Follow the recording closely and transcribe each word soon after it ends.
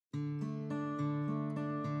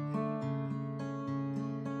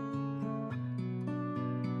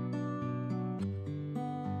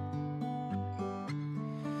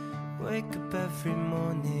wake up every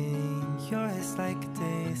morning, your hair's like a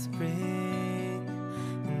day of spring.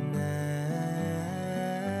 And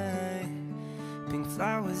pink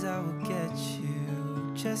flowers I will get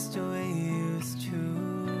you, just the way you used to.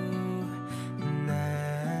 And I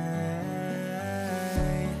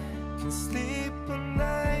can sleep all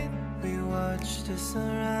night, we watch the sunrise.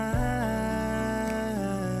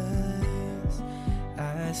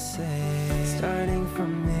 I say, starting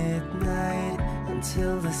from midnight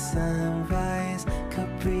until the sunrise,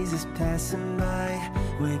 cold breezes passing by,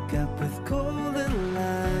 wake up with golden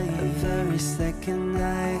light. A very second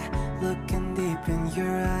night, looking deep in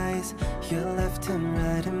your eyes, your left and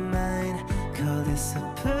right of mine, call this a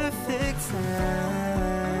perfect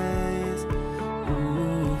sunrise.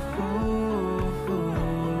 Ooh, ooh, ooh.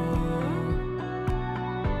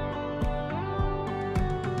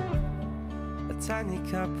 A tiny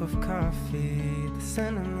cup of coffee, the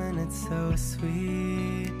cinnamon, it's so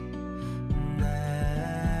sweet. And I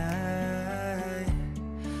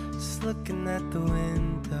just looking at the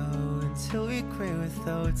window until we gray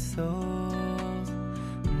without souls.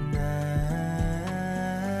 And I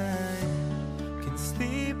can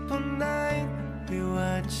sleep all night, we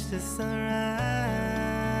watch the sunrise.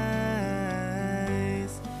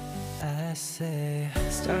 I say,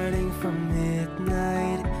 starting from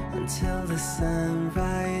midnight until the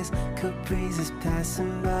sunrise, cold breezes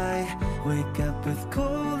passing by, wake up with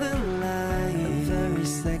golden light. A very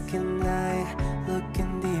second night,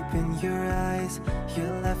 looking deep in your eyes,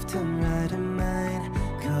 your left and right of mine,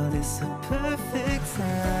 call this a perfect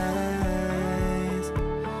sunrise.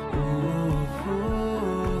 Ooh,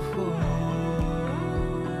 ooh, ooh.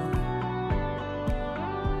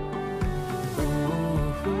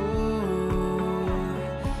 Ooh, ooh,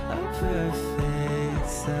 a perfect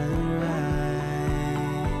sunrise.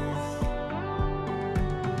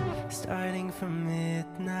 Starting from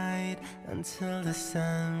midnight until the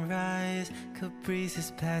sunrise, cold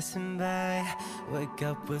breezes passing by, wake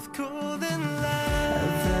up with golden light. A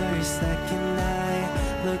very second night,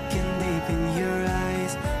 looking deep in your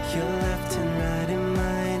eyes, your left and right in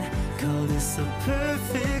mine, call this a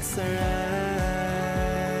perfect sunrise.